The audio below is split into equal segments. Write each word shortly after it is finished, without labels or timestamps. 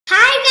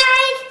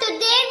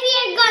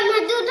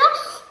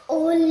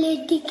old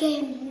lady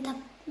game.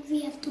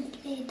 We have to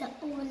play the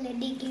old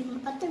lady game.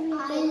 But I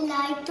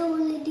like the old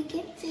lady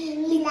game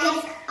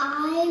because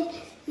I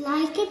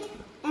like it.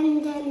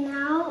 And then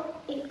now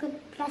you could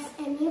press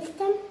any of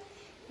them.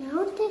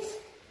 Now this.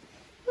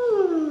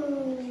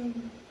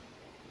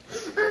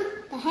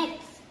 The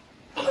hex.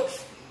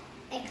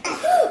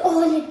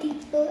 Old lady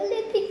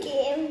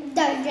game.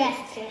 The dress.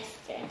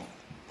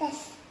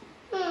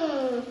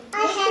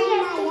 I have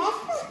my dress.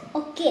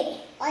 Okay.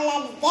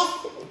 Already dress.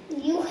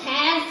 You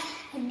have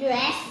a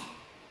dress.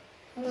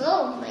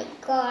 Oh my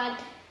God.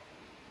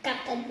 Got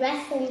a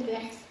dress and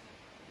dress.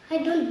 I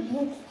don't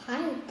know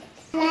why.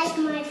 That's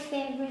my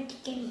favorite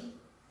game.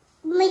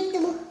 Me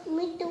too.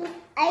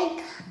 I'm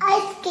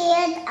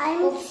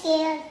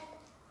scared.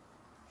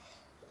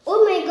 Oh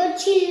my God,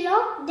 she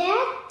locked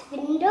that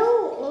window.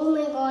 Oh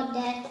my God,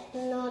 that's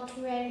not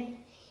very.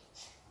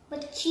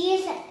 But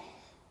she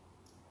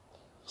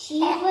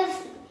was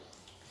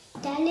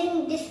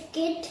telling this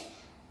kid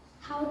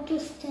how to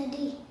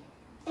study,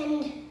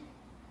 and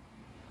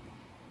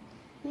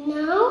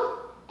now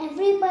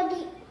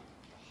everybody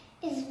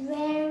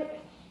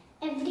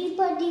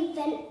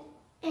when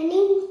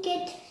any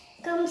kid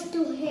comes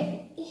to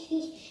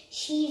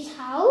she's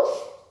house,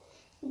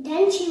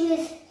 then she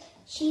is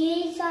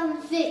a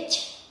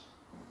witch.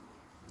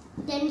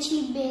 Then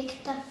she bakes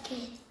the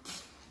kids,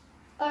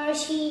 or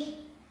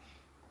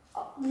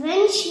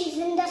when she's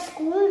in the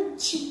school,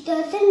 she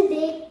doesn't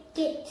bake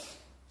kids.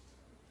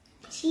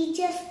 She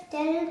just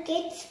tells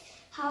kids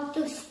how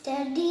to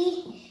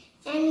study,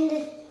 and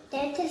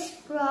that is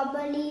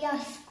probably a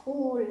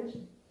school.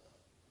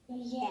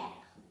 Yeah.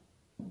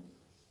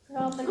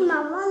 Probably.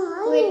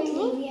 Mama,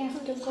 Quickly, we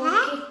have to go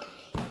get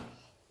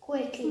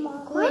quickly.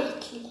 Mama?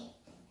 Quickly.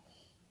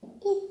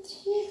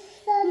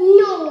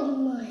 No,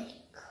 my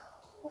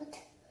God.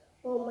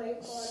 Oh my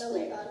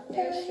God.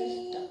 This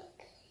is the...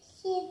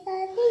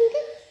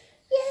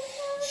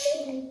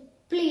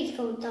 Please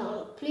go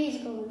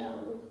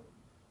down.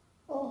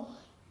 Oh.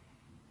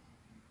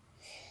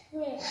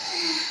 Where?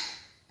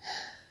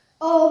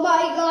 Oh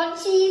my God,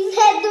 she's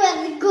head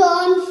was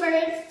gone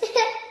first.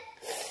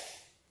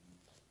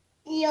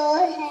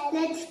 Your head.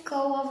 Let's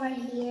go over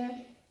here.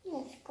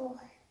 Let's go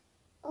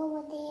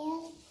over there.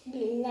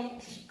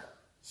 Let's go.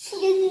 She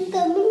is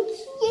coming.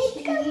 She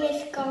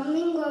is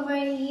coming over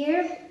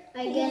here.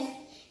 I guess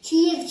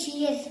she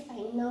is. I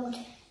know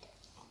that.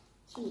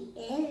 She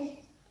is.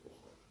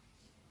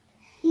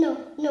 No.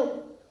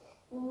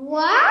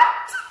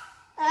 What?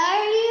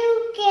 Are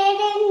you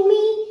kidding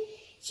me?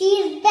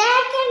 She's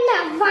back in the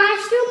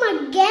washroom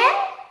again?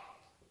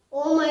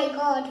 Oh my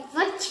God.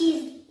 What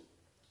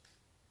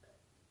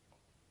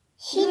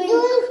She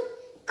doing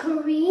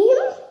cream?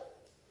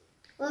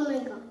 Oh my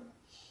God.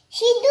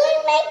 She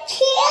doing my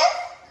chair.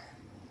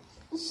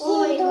 Oh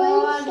my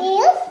God.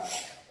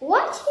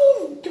 What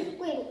she's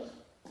doing?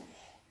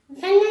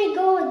 When I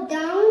go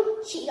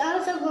down, she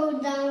also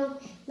goes down.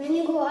 When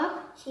you go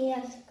up, she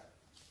has.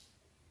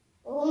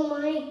 Oh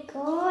my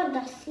God,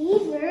 the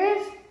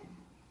scissors.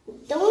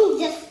 Don't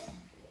just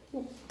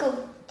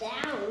go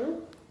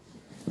down.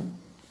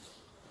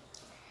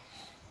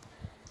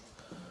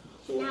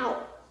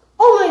 Now.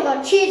 Oh my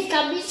God, she is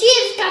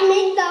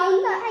coming down.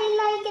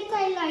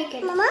 I like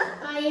it. Mama?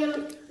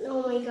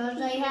 Oh my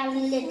God, I have a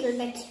little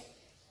bit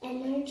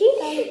energy.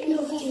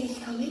 No, she is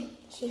coming.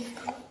 She is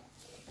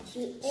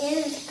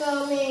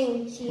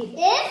coming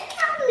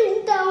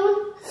down.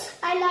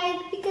 I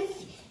like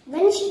because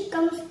when she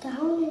comes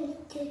down,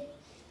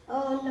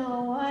 oh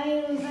no,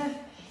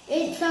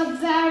 it's a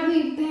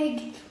very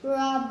big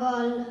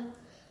trouble.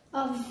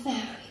 A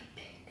very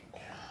big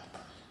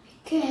trouble.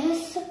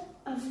 Because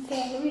a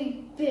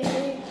very big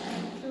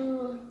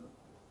trouble.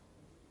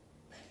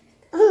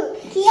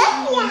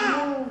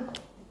 Yeah.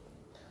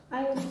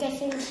 I was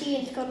guessing she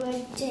is going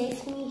to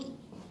chase me.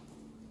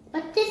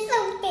 But It's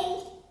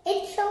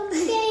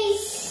okay.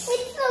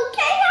 it's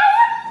okay.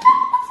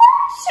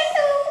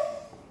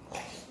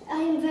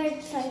 I'm very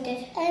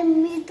excited.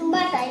 And me too.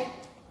 But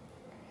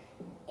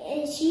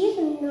she's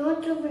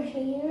not over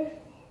here.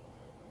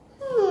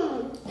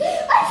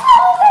 I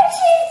found her.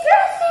 She's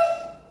dressing.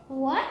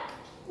 What?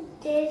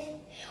 This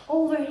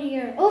over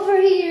here.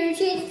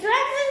 She's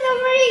dressing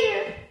over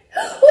here.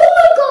 Oh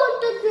my God!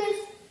 The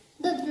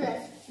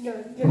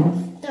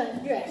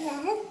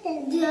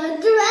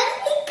dress.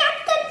 We got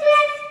the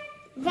dress.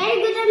 Very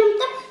good,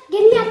 Aanamta.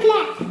 Give me a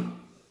clap.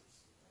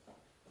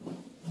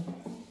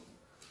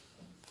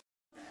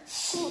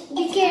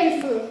 Be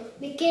careful.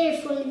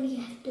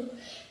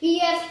 We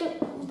have to,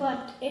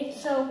 but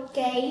it's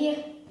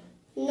okay.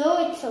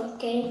 No, it's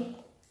okay.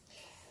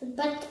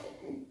 But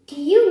do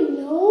you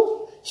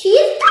know she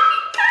is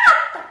coming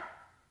up?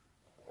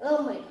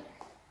 Oh my God.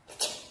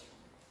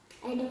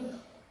 I don't know.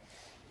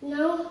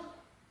 Now,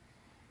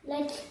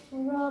 let's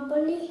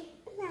probably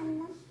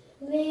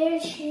where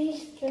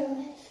she's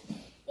dressed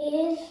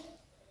is.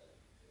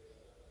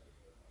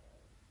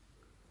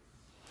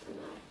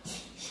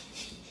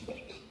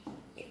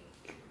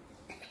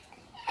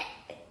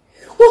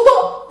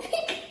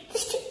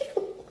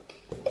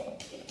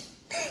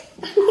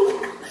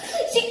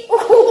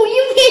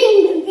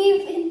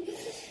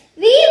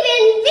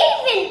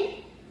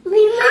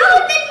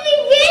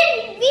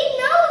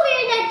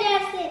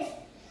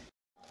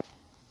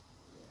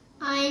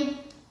 I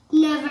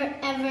never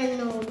ever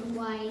know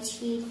why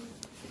she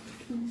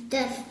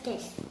does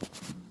this.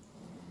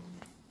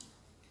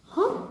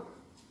 Huh?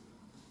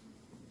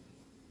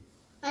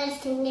 I was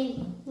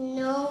thinking,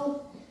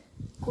 no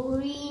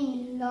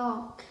green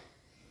lock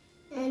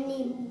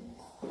anymore.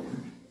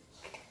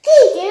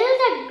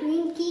 There's a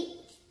green key.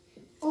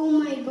 Oh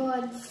my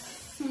god,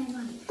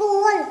 7.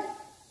 Cool.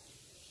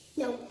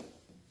 No.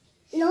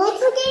 No,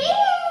 It's okay.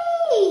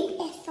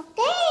 it's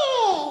okay.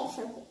 It's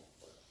okay.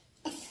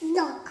 It's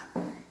lock.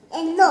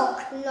 And lock.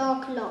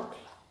 Lock, lock,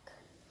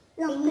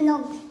 Lock,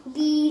 lock.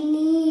 We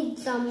need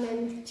some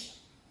energy.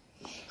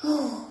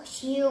 Oh,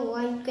 she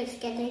one is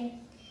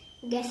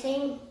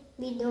guessing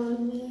we don't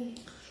need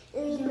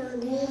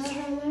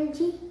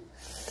energy.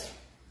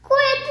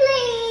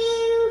 Quickly!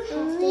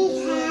 We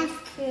have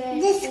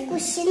this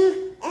cushion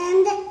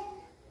and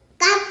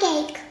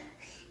cupcake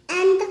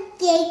and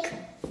cake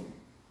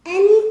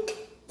and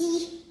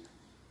tea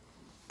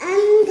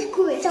and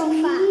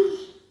sofa.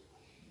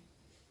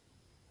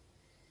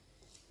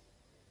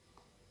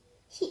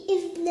 She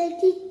is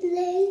bloody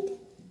late.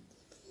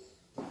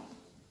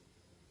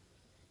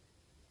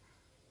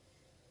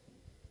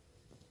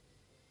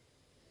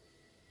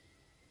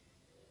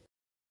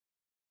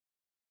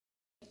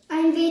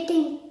 I'm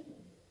waiting.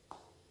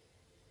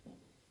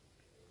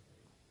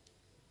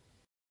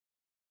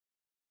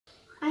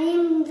 I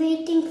am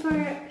waiting for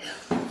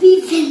we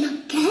win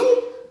again.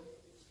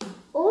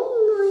 Oh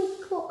my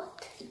god.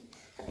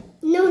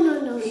 No, no,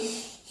 no.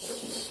 See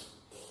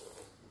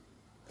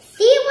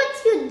what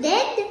you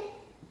did?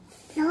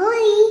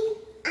 Sorry,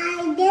 I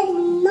did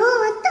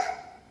not.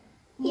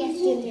 Yes,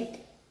 you did.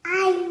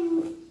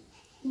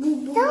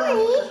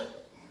 Sorry,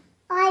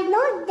 I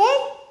not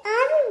did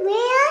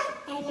anywhere.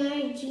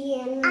 Energy,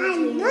 energy.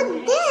 I'm not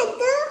energy. dead.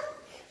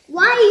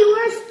 Why you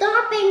are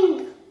stopping?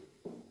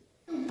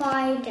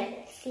 Buy that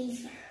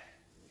Caesar.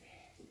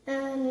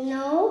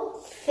 No.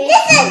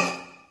 Listen.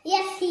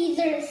 Yes,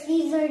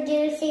 Caesar,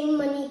 they're saying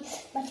money,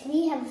 but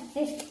we have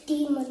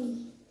 50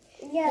 money.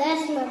 Yeah.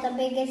 That's not the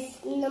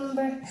biggest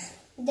number.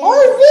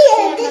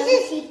 Oh,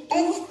 this is.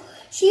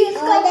 She is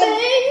Oh, coming.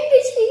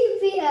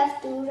 We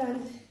have to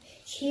run.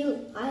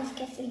 I was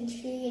guessing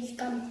she is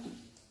coming.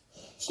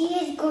 She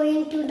is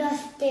going to the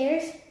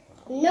stairs.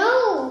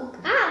 No,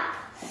 up.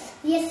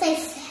 Yes, I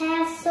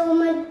have so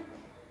much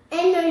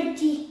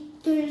energy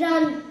to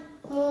run.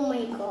 Oh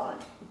my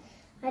god.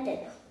 I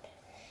don't know.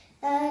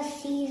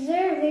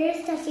 Caesar,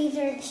 where's the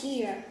Caesar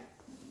chair?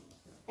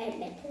 I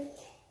bet it.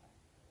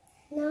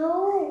 No,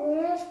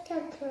 where's the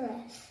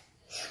dress?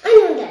 I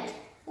know that.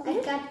 I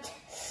got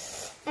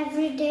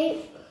every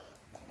day.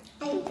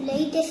 I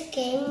play this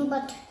game,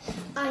 but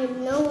I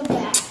know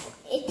that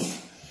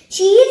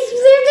she is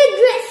where the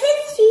dresses.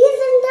 She is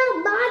in the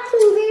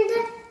bathroom where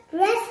the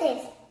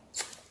dresses.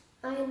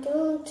 I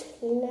don't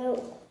know.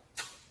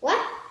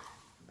 What?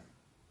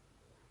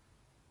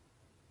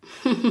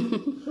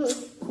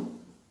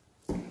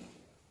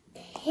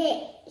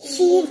 Hey,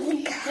 She's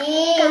hey,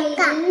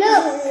 Kaka.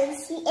 look.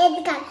 She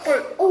is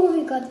Kaka. Oh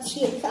my god,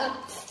 she is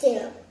up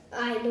still.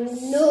 I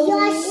don't know.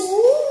 Yes.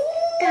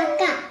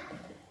 Kaka.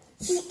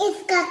 She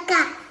is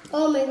Kaka.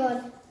 Oh my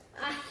god.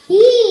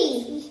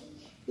 He.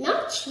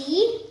 Not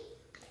she.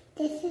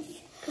 This is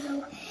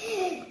Crow.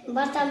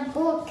 But a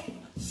book.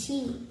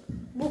 She.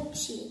 Book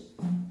she.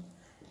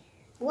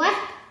 What?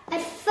 I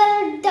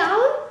fell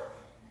down?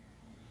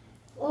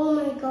 Oh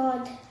my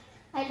god.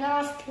 I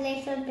lost a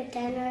little bit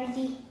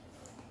energy.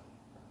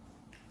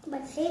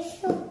 But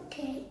it's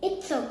okay.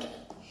 It's okay.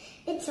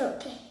 It's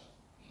okay.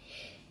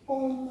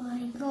 Oh my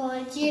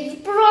god. She's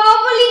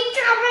probably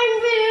coming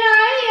where I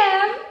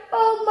am.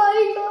 Oh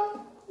my god.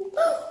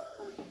 Oh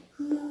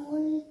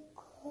my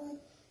god.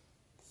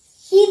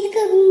 She's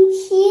coming.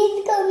 She's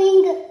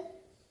coming.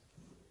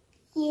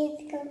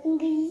 She's coming.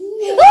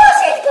 Oh,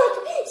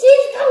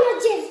 she's gonna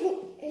chase me.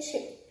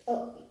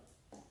 Oh.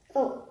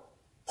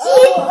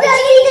 She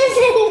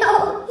doesn't know.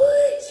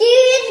 She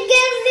is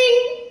guessing.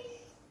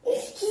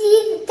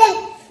 She's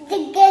the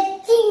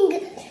guessing.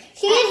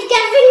 She is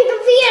guessing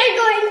that we are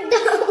going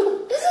down.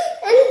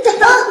 And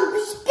down.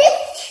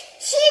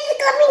 She's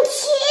coming.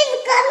 She's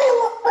coming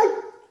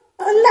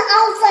on the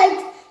outside.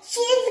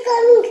 She's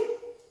coming.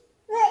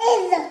 Where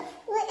is the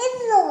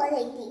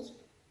lady?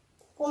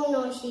 Oh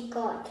no, she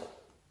got.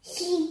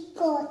 She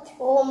got.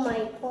 Oh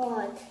my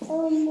god.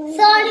 Oh my.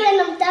 Sorry,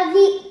 Aanamta,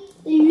 we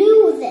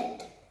lose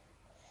it.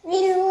 We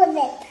lose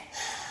it.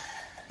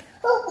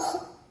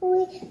 Oh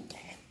my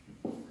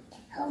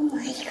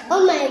god.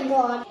 Oh my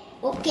god.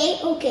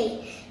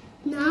 Okay.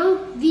 Now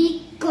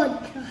we could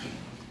try.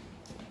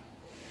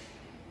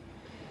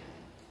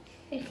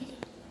 Okay.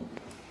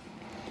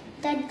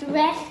 The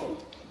dress.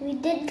 We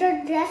did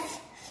the dress.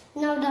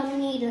 Now the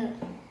needle.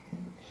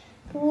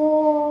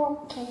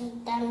 Okay,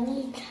 the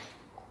needle.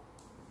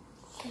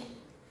 Okay.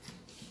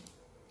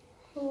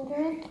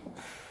 Good.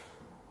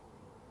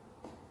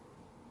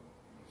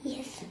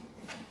 Yes.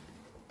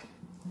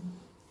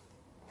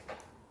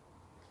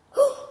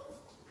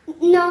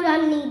 Now the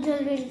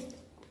needle will,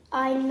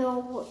 I know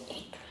what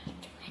it will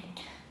do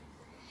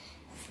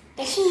it.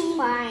 It's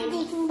fine.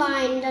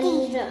 Find the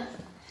needle.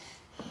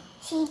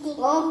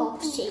 Oh,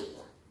 she.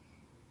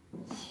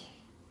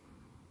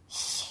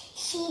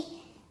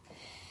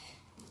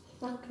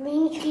 Not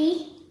green key.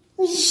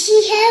 She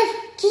have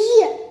key.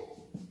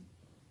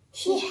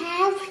 He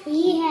have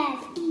key.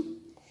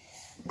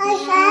 I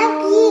have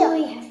key.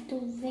 We have to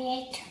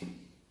wait.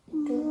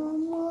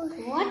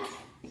 What?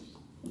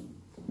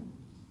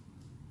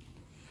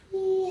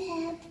 We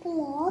have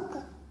block.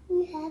 We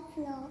have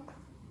block.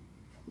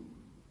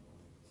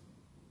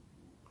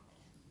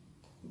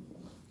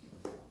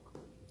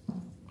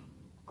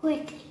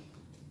 Quickly.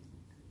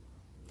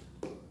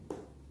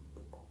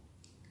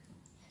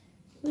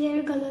 We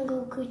are gonna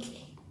go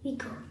quickly. We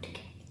go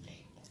together.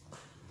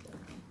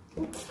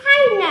 It's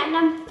fine,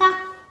 Aanamta.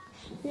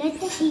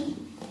 Let's see.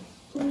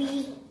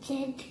 We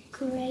did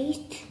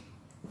great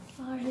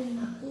or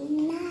not.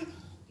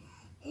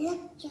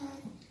 Look, your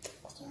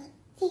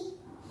teeth.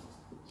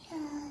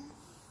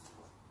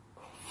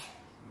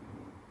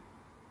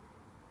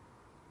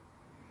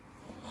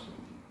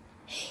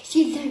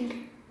 She's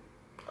hungry.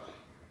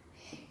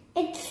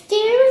 It's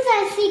still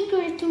a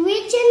secret.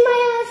 Which in my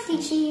house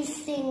she is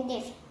saying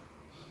this?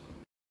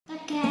 The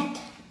cat.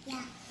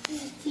 Yeah.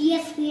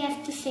 Yes, we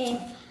have to save.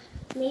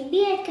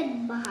 Maybe I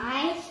could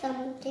buy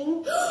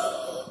something.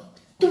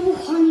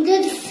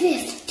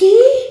 250?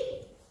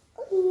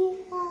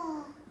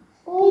 Yeah.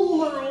 Oh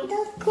my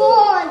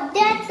God,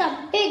 that's the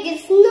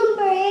biggest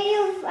number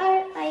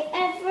I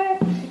ever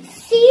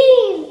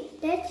seen.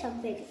 That's the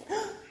biggest.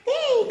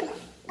 Big.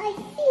 I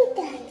think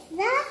that's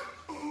that.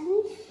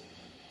 And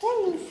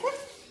then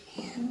first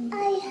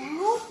I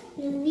have.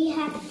 We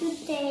have to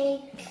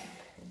take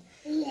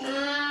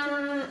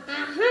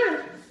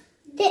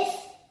this.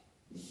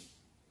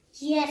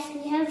 Yes,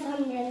 we have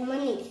 100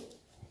 money.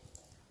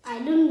 I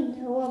don't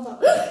know about.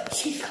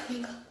 She's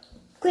coming up.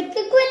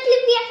 Quickly,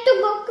 we have to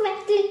go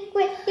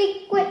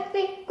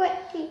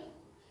quickly.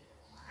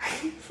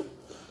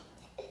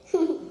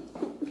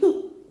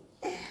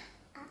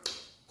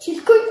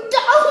 She's going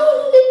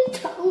down.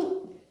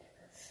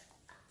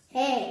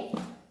 Hey,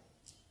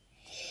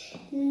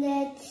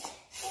 let's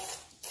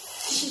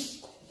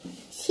see.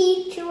 She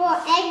threw an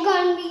egg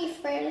on me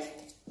first.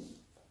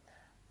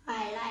 I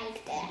like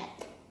that.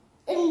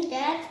 In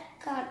that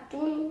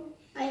cartoon,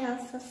 I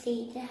also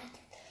see that.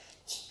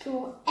 She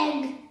threw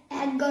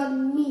egg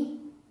on me.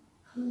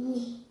 On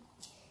me.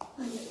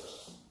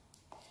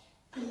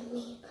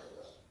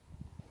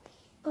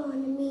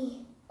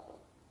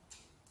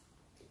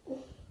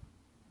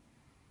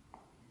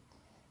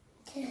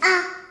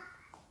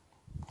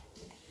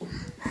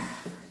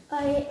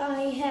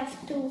 I have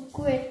to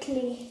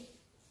quickly.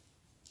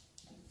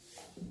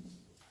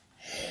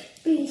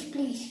 Please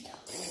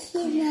stop.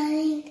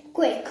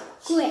 Quick.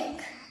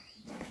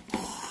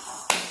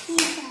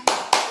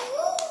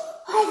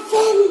 I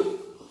can.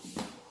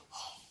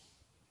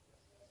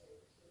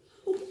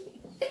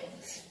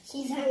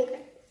 She's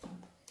hungry.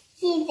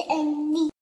 She's angry.